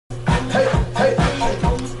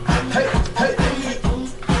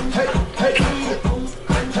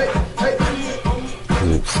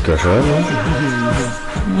cochonne, hein?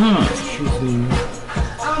 Excuse me.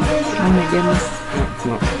 Ah, Megan.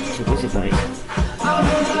 Non, c'est pas séparé.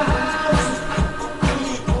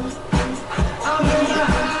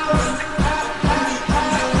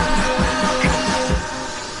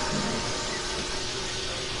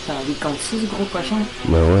 T'as envie qu'on ce gros cochon?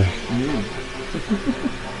 Ben ouais.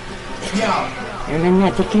 Amène-moi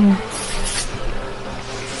à quelqu'un.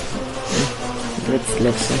 Là, tu te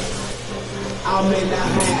lèves ça. I'm in the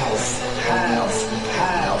house, house,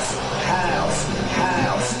 house, house,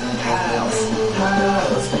 house, house,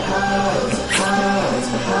 house, house,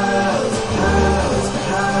 house, house,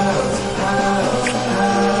 house,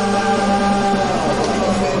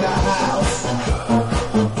 house.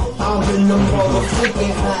 I'm in the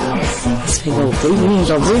motherfucking house. Ça fait gros coup,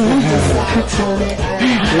 aujourd'hui, hein?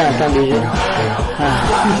 Je l'entends déjà.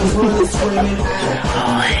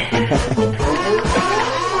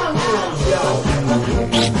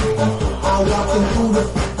 I'm walking through the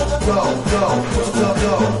go.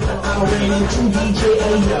 I ran into DJ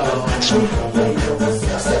Ayo.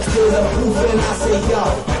 Steps to the roof and I say yo.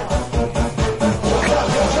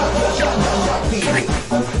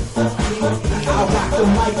 I rock the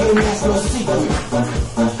mic and that's no secret.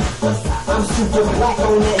 I'm super black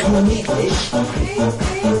on that unique dish.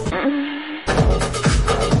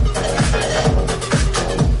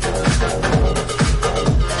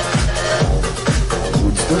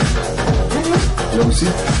 Là aussi?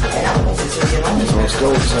 On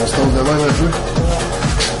se tombe de même un peu.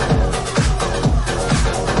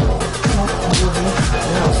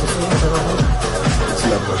 Peux-tu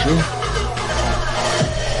l'approcher?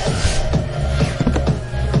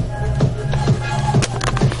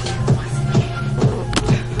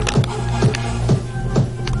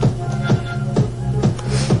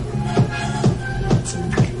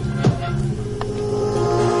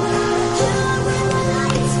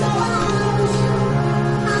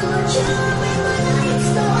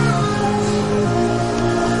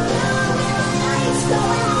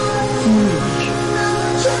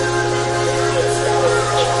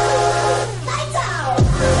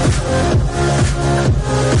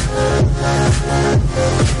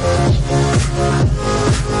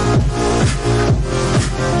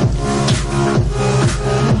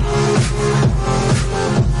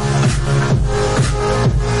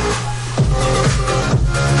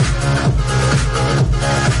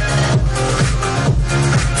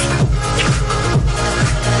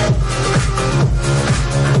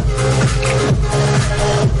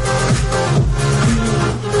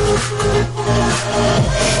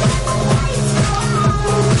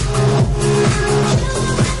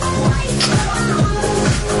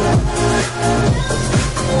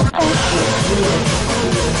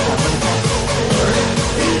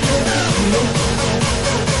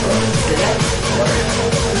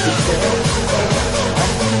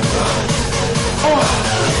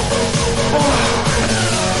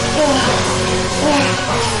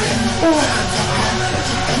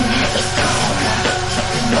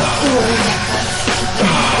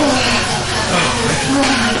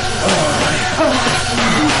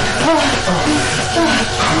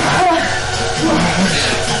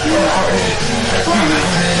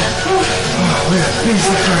 Piece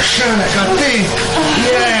of cochon à côté.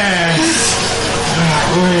 Yes! Ah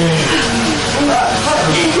oui.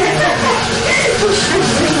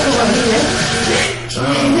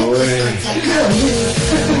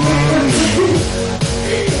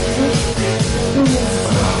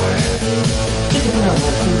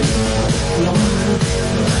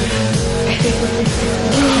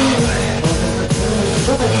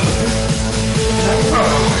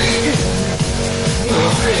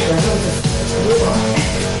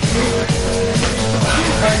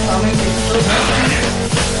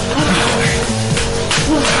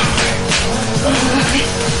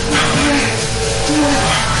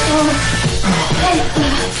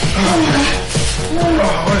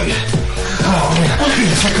 Ah oui.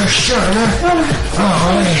 Piece of cochon, hein? Ah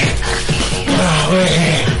oui. Ah oui.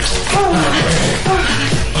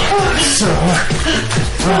 Ça va.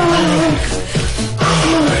 Ah oui.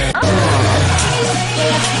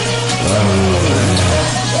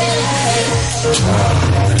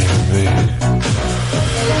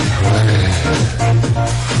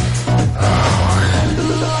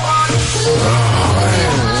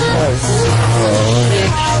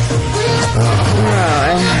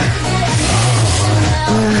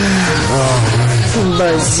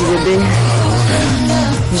 Vas-y bébé,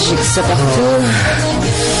 j'ai que ça partout.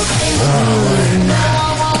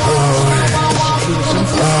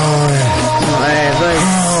 Ouais, vas-y.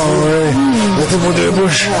 Mettez vos deux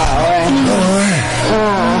bouches. Ah ouais.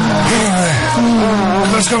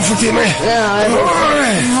 passe comme faut tes mains. Ah ouais.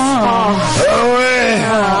 Ah ouais.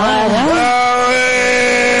 Ah ouais.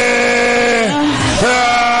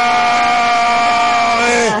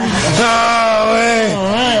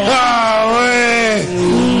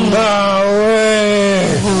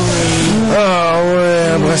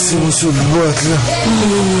 C'est mon saut de boîte là.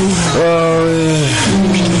 Ah ouais.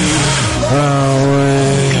 Ah ouais.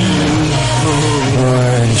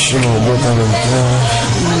 Ouais, je suis mon boîte.